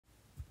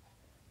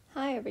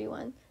Hi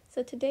everyone.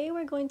 So today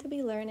we're going to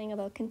be learning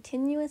about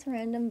continuous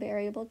random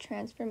variable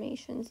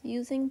transformations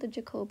using the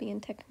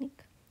Jacobian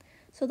technique.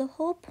 So the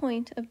whole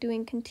point of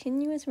doing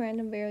continuous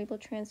random variable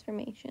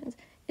transformations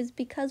is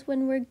because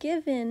when we're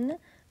given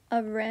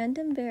a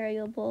random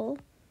variable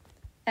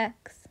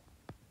x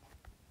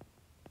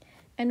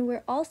and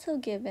we're also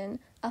given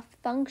a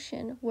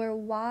function where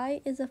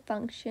y is a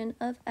function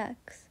of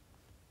x,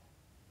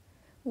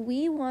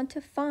 we want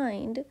to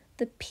find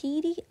the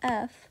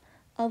PDF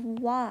of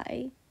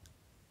y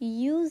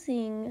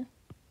using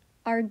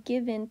our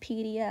given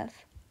PDF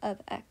of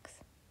x.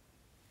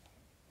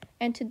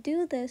 And to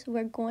do this,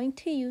 we're going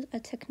to use a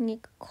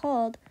technique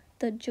called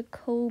the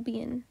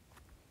Jacobian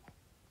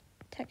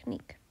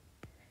technique.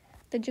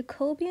 The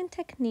Jacobian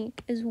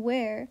technique is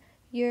where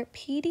your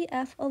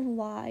PDF of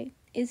y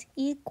is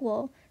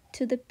equal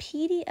to the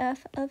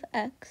PDF of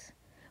x,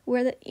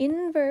 where the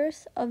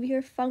inverse of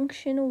your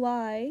function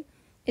y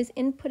is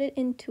inputted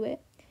into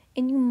it,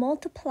 and you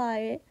multiply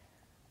it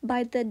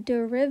by the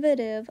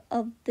derivative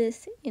of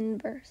this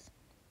inverse.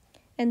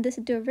 And this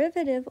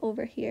derivative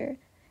over here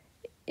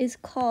is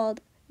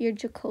called your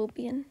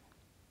Jacobian.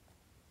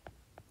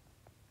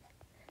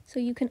 So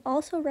you can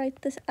also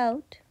write this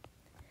out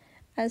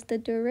as the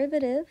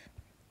derivative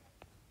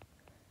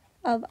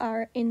of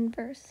our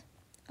inverse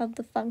of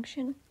the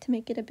function to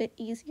make it a bit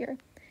easier.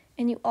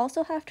 And you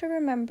also have to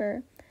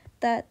remember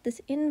that this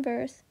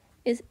inverse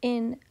is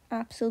in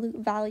absolute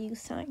value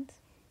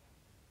signs.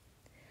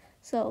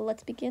 So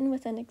let's begin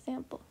with an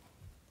example.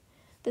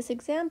 This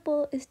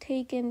example is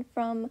taken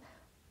from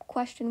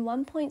question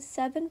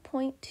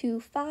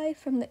 1.7.25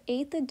 from the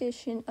 8th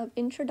edition of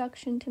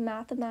Introduction to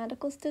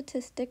Mathematical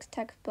Statistics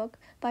textbook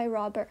by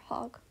Robert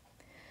Hogg.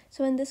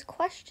 So in this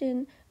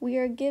question, we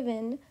are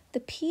given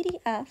the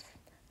PDF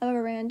of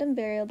a random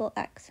variable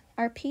x.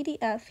 Our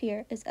PDF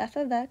here is f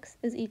of x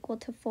is equal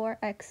to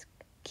 4x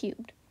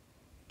cubed,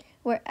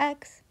 where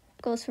x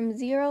goes from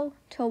 0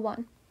 to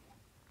 1.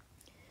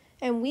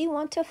 And we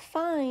want to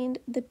find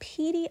the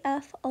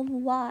PDF of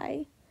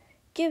y,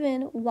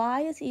 given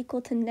y is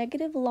equal to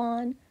negative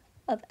ln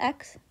of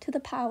x to the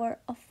power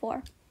of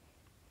 4.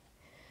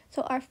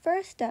 So our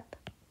first step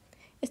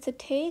is to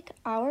take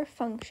our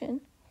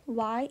function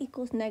y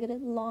equals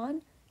negative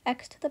ln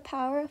x to the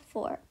power of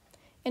 4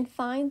 and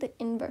find the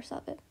inverse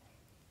of it.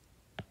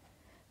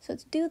 So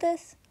to do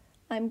this,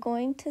 I'm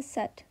going to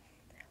set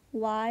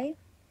y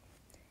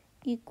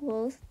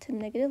equals to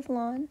negative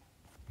ln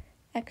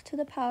x to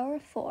the power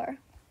of 4,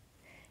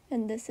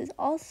 and this is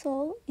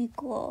also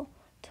equal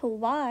to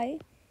y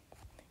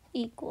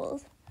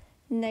equals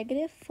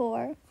negative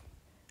 4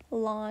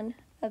 ln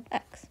of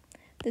x.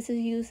 This is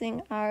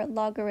using our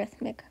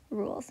logarithmic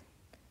rules.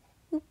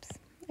 Oops,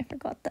 I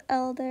forgot the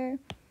L there.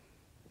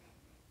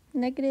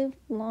 Negative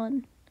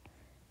ln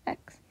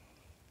x.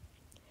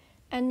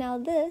 And now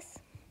this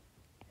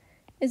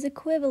is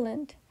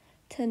equivalent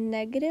to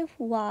negative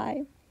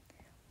y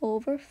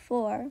over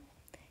 4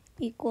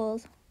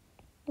 equals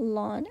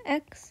ln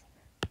x.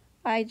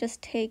 I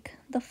just take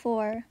the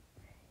 4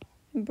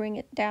 and bring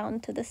it down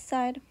to this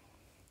side.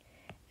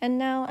 And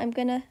now I'm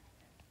going to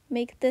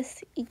make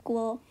this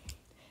equal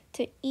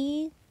to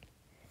e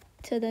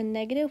to the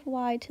negative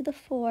y to the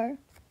 4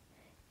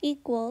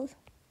 equals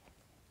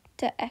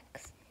to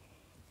x.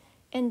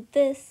 And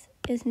this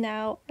is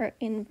now our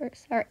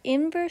inverse. Our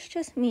inverse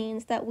just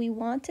means that we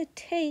want to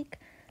take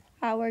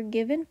our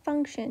given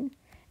function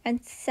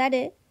and set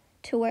it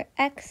to where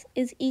x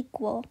is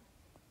equal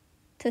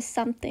to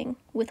something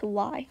with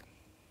y.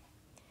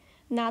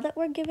 Now that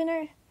we're given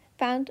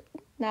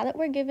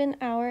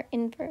our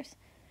inverse,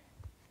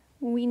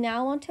 we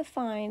now want to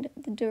find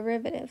the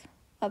derivative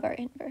of our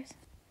inverse.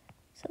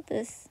 So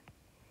this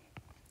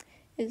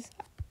is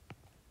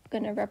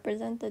going to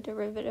represent the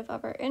derivative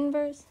of our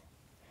inverse,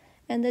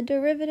 and the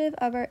derivative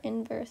of our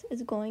inverse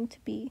is going to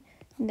be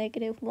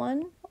negative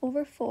 1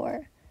 over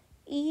 4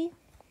 e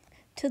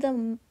to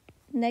the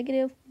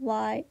negative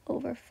y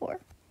over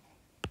 4.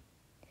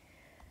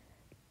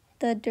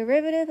 The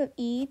derivative of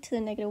e to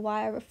the negative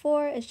y over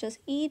 4 is just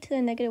e to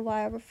the negative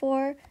y over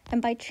 4, and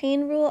by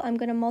chain rule, I'm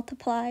going to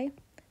multiply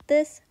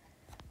this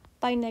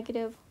by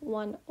negative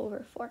 1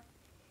 over 4.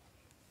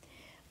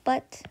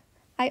 But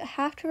I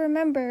have to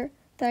remember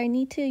that I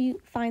need to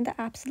find the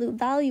absolute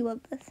value of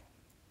this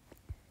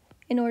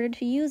in order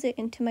to use it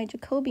into my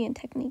Jacobian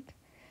technique.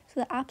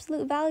 So the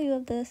absolute value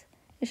of this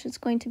is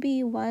just going to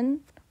be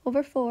 1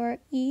 over 4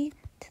 e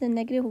to the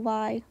negative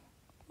y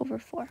over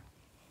 4.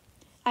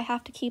 I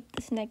have to keep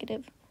this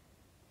negative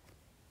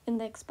in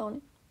the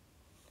exponent.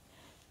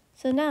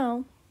 So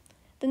now,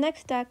 the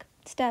next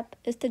step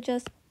is to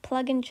just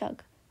plug and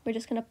chug. We're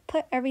just going to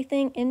put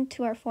everything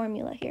into our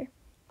formula here.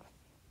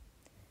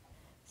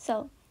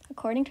 So,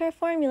 according to our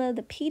formula,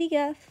 the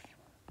PDF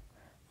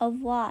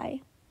of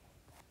y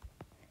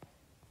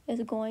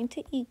is going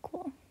to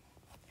equal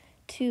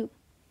to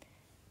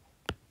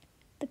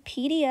the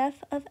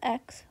PDF of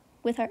x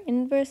with our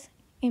inverse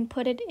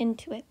inputted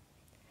into it.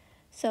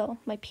 So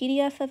my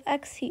PDF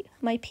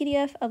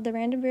of the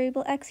random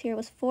variable x here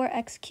was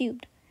 4x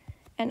cubed,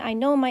 and I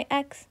know my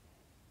x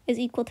is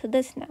equal to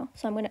this now.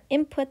 So I'm going to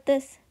input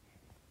this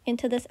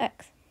into this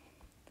x.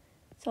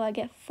 So I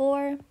get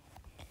 4e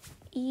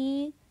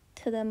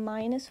to the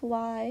minus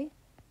y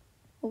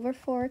over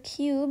 4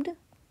 cubed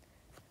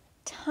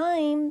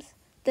times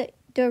the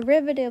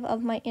derivative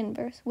of my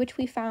inverse, which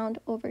we found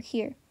over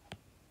here.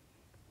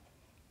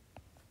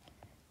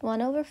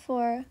 1 over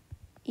 4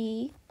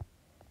 e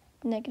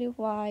negative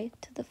y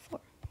to the 4.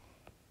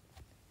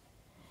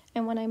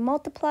 And when I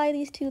multiply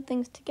these two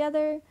things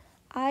together,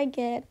 I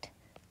get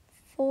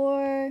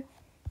 1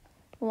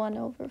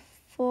 over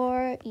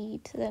 4 e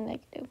to the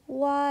negative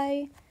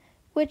y,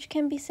 which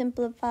can be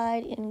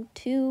simplified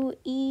into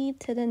e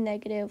to the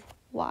negative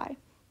y.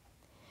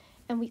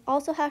 And we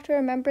also have to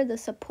remember the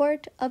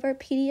support of our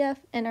PDF,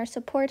 and our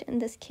support in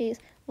this case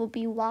will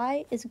be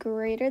y is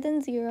greater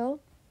than 0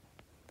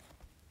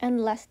 and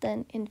less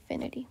than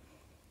infinity.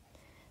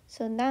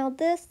 So now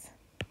this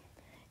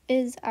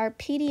is our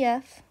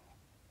PDF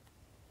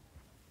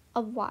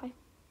of y.